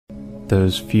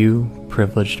those few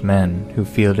privileged men who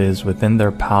feel it is within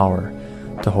their power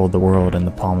to hold the world in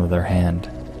the palm of their hand.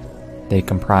 They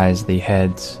comprise the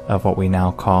heads of what we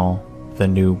now call the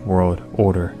New World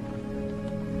Order.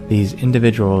 These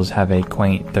individuals have a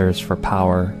quaint thirst for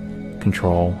power,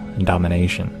 control, and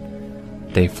domination.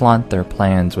 They flaunt their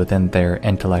plans within their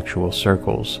intellectual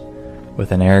circles,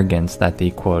 with an arrogance that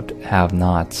the, quote,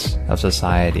 have-nots of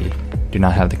society do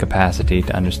not have the capacity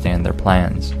to understand their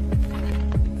plans.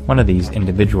 One of these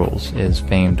individuals is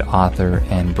famed author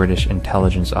and British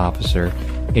intelligence officer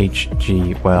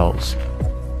H.G. Wells.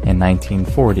 In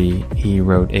 1940, he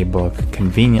wrote a book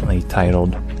conveniently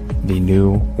titled The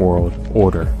New World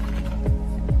Order.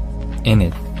 In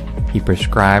it, he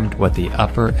prescribed what the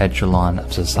upper echelon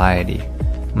of society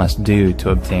must do to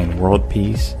obtain world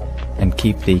peace and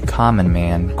keep the common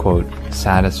man, quote,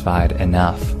 satisfied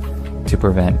enough to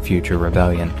prevent future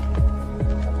rebellion.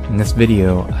 In this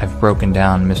video, I've broken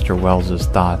down Mr. Wells's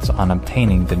thoughts on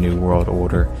obtaining the New World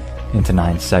Order into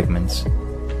 9 segments.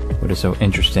 What is so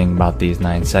interesting about these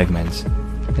 9 segments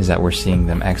is that we're seeing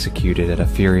them executed at a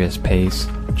furious pace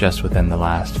just within the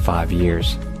last 5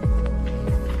 years.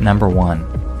 Number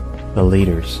 1. The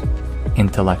leaders,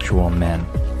 intellectual men.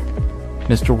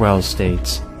 Mr. Wells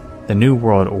states, "The New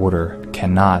World Order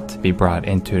cannot be brought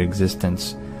into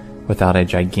existence without a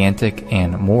gigantic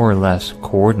and more or less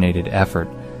coordinated effort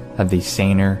of the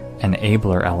saner and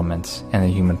abler elements in the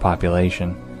human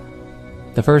population.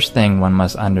 The first thing one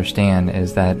must understand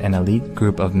is that an elite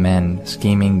group of men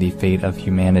scheming the fate of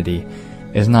humanity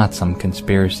is not some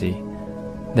conspiracy.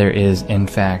 There is, in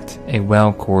fact, a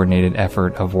well-coordinated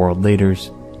effort of world leaders,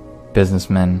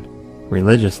 businessmen,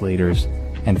 religious leaders,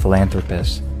 and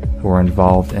philanthropists who are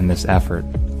involved in this effort.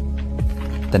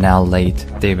 The now late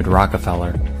David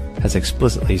Rockefeller has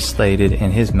explicitly stated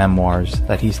in his memoirs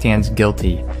that he stands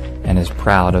guilty and is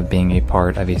proud of being a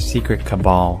part of a secret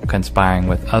cabal conspiring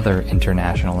with other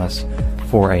internationalists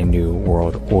for a new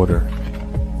world order."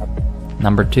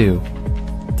 Number 2.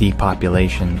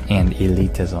 Depopulation and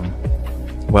elitism.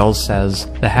 Wells says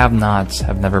the have-nots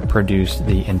have never produced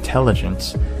the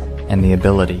intelligence and the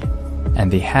ability, and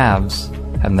the haves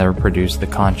have never produced the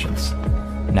conscience.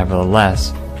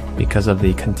 Nevertheless, because of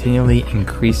the continually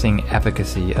increasing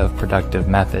efficacy of productive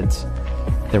methods,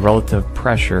 the relative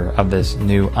pressure of this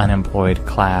new unemployed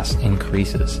class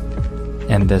increases,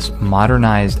 and this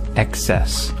modernized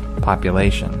excess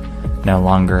population no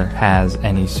longer has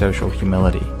any social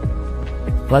humility.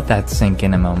 Let that sink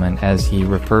in a moment as he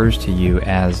refers to you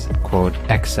as, quote,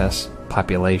 excess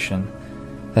population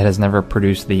that has never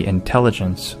produced the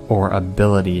intelligence or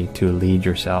ability to lead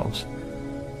yourselves.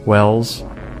 Wells,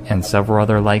 and several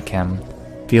other like him,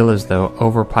 feel as though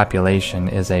overpopulation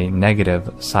is a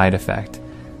negative side effect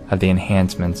of the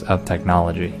enhancements of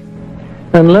technology.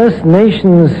 Unless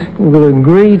nations will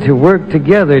agree to work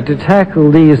together to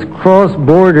tackle these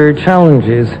cross-border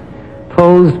challenges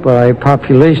posed by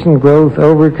population growth,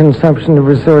 overconsumption of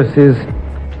resources,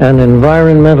 and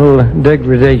environmental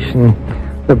degradation,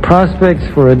 the prospects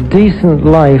for a decent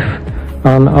life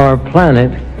on our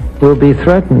planet will be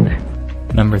threatened.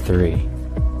 Number 3.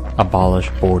 Abolish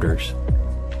borders.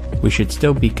 We should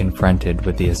still be confronted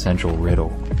with the essential riddle,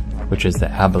 which is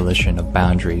the abolition of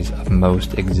boundaries of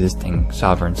most existing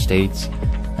sovereign states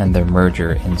and their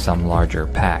merger in some larger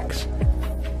pacts.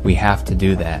 We have to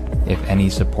do that if any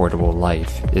supportable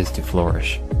life is to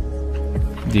flourish.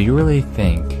 Do you really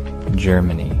think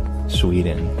Germany,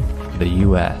 Sweden, the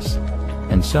US,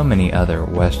 and so many other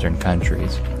Western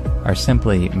countries are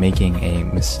simply making a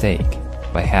mistake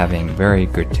by having very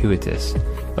gratuitous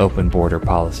open border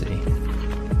policy?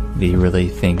 Do you really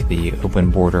think the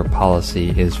open border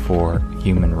policy is for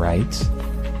human rights?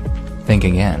 Think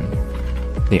again.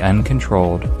 The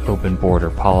uncontrolled open border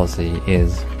policy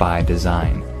is by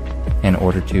design, in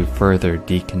order to further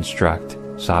deconstruct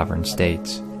sovereign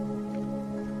states.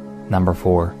 Number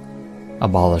 4.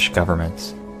 Abolish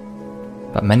governments.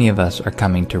 But many of us are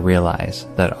coming to realize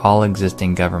that all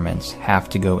existing governments have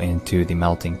to go into the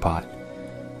melting pot.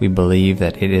 We believe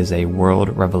that it is a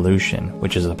world revolution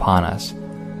which is upon us,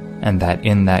 and that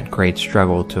in that great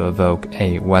struggle to evoke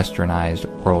a westernized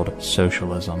world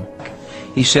socialism.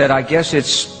 He said, I guess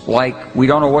it's like we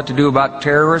don't know what to do about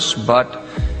terrorists, but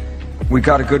we've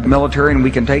got a good military and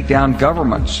we can take down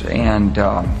governments. And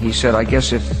he said, I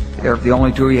guess if the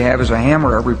only tool you have is a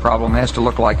hammer, every problem has to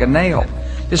look like a nail.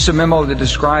 This is a memo that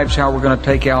describes how we're going to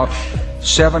take out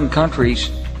 7 countries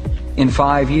in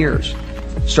 5 years,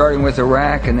 starting with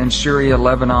Iraq and then Syria,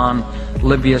 Lebanon,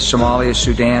 Libya, Somalia,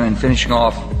 Sudan, and finishing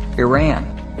off Iran.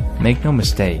 Make no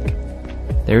mistake,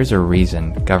 there is a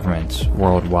reason governments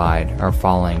worldwide are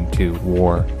falling to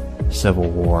war, civil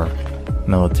war,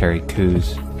 military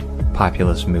coups,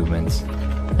 populist movements,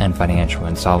 and financial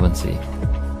insolvency.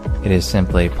 It is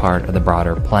simply part of the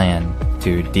broader plan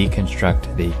to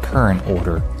deconstruct the current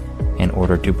order in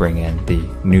order to bring in the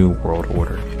new world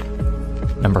order.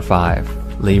 Number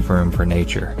 5. Leave room for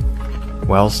nature.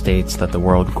 Wells states that the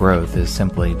world growth is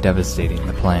simply devastating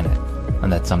the planet,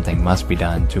 and that something must be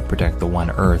done to protect the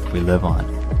one Earth we live on.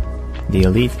 The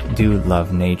elite do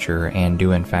love nature and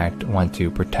do in fact want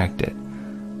to protect it,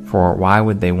 for why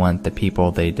would they want the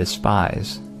people they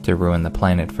despise to ruin the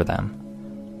planet for them?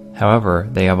 However,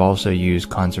 they have also used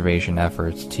conservation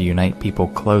efforts to unite people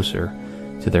closer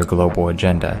to their global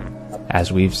agenda,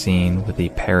 as we've seen with the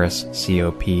Paris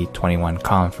COP21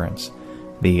 conference,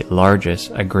 the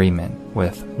largest agreement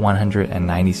with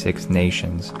 196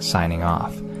 nations signing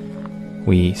off.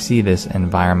 We see this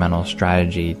environmental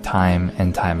strategy time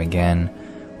and time again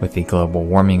with the global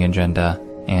warming agenda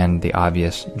and the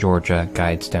obvious Georgia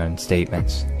Guidestone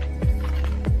statements.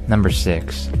 Number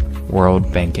 6.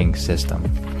 World Banking System.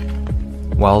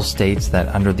 Wells states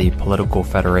that under the political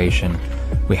federation,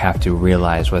 we have to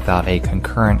realize without a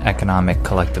concurrent economic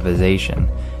collectivization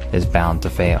is bound to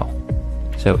fail.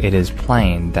 So it is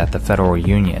plain that the Federal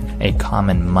Union, a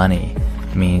common money,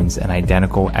 means an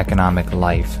identical economic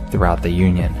life throughout the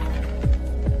Union.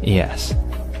 Yes,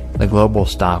 the global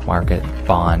stock market,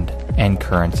 bond, and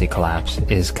currency collapse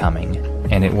is coming,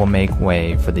 and it will make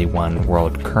way for the one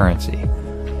world currency.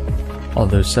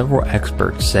 Although several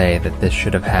experts say that this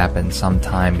should have happened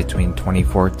sometime between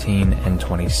 2014 and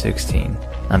 2016,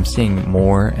 I'm seeing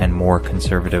more and more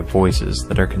conservative voices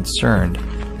that are concerned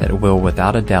that it will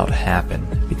without a doubt happen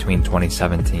between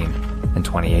 2017 and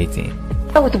 2018.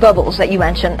 With the bubbles that you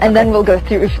mentioned, and then we'll go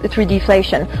through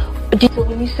deflation. So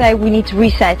when you say we need to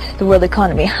reset the world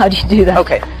economy, how do you do that?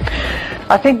 Okay.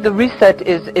 I think the reset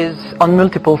is on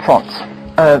multiple fronts.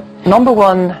 Number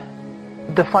one,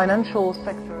 the financial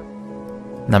sector.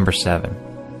 Number 7.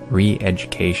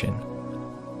 Re-education.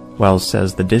 Wells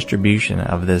says the distribution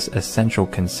of this essential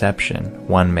conception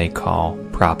one may call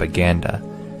propaganda,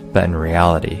 but in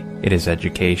reality it is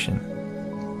education.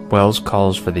 Wells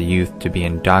calls for the youth to be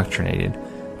indoctrinated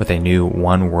with a new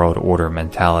one world order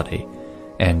mentality,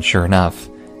 and sure enough,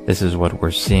 this is what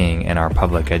we're seeing in our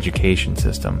public education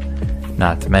system,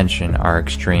 not to mention our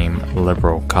extreme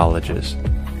liberal colleges.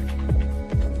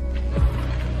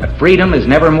 But freedom is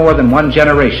never more than one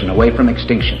generation away from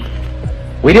extinction.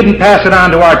 We didn't pass it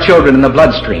on to our children in the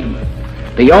bloodstream.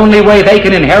 The only way they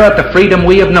can inherit the freedom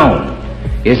we have known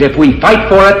is if we fight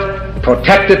for it,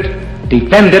 protect it,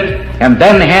 defend it, and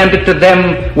then hand it to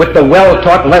them with the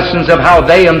well-taught lessons of how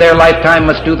they in their lifetime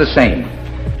must do the same.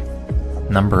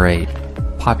 Number 8.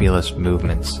 Populist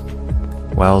movements.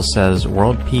 Wells says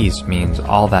world peace means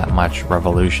all that much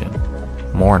revolution.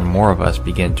 More and more of us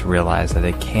begin to realize that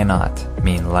it cannot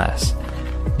mean less.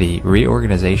 The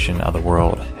reorganization of the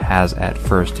world has at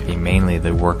first to be mainly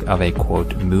the work of a,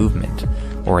 quote, movement,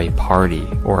 or a party,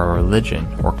 or a religion,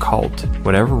 or cult,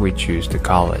 whatever we choose to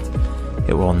call it.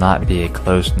 It will not be a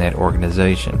close-knit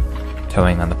organization,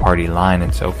 towing on the party line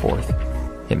and so forth.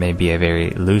 It may be a very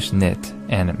loose-knit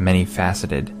and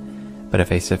many-faceted, but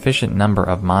if a sufficient number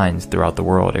of minds throughout the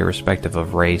world, irrespective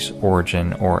of race,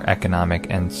 origin, or economic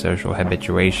and social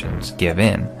habituations, give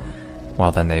in,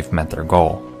 well then they've met their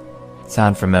goal.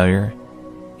 Sound familiar?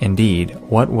 Indeed,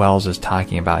 what Wells is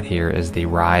talking about here is the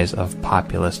rise of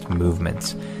populist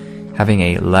movements, having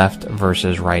a left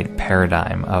versus right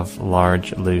paradigm of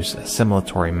large, loose,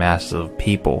 assimilatory masses of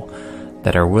people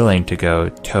that are willing to go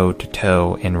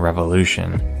toe-to-toe in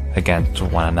revolution against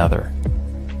one another.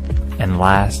 And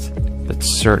last, but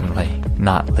certainly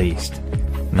not least,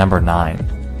 number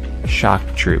 9, shock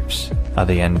troops of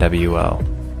the NWO.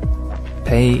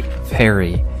 Pay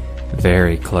very,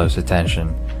 very close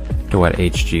attention to what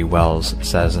H.G. Wells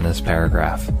says in this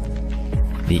paragraph.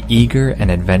 The eager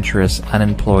and adventurous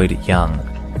unemployed young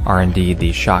are indeed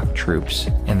the shock troops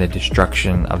in the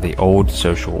destruction of the old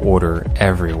social order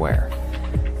everywhere.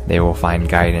 They will find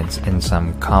guidance in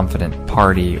some confident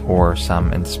party or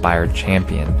some inspired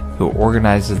champion who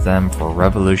organizes them for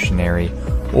revolutionary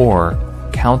or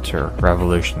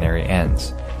counter-revolutionary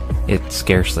ends. It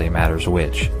scarcely matters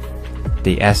which.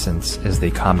 The essence is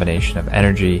the combination of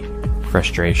energy,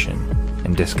 frustration,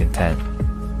 and discontent.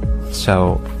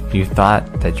 So, you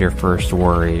thought that your first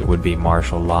worry would be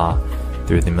martial law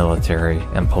through the military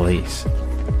and police.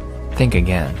 Think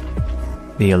again.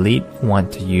 The elite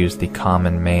want to use the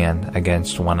common man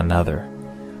against one another.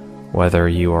 Whether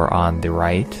you are on the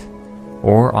right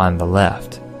or on the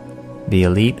left, the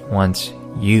elite wants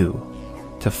you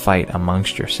to fight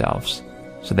amongst yourselves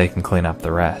so they can clean up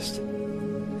the rest.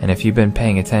 And if you've been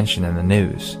paying attention in the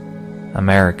news,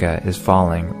 America is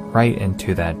falling right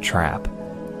into that trap,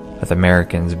 with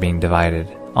Americans being divided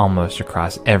almost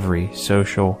across every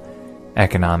social,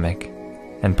 economic,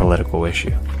 and political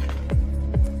issue.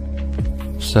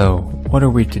 So, what are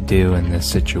we to do in this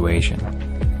situation?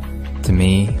 To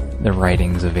me, the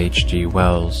writings of H.G.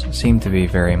 Wells seem to be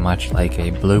very much like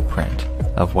a blueprint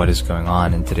of what is going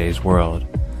on in today's world.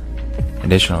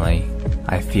 Additionally,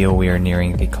 I feel we are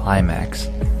nearing the climax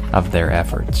of their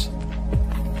efforts.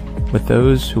 With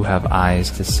those who have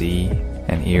eyes to see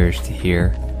and ears to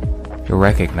hear, you'll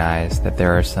recognize that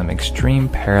there are some extreme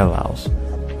parallels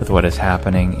with what is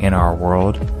happening in our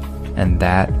world and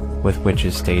that with which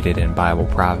is stated in Bible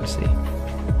prophecy.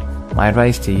 My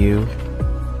advice to you: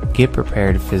 get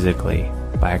prepared physically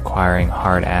by acquiring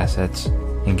hard assets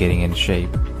and getting in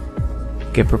shape.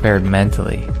 Get prepared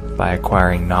mentally by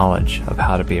acquiring knowledge of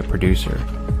how to be a producer.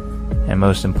 And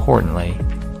most importantly,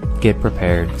 get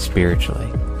prepared spiritually.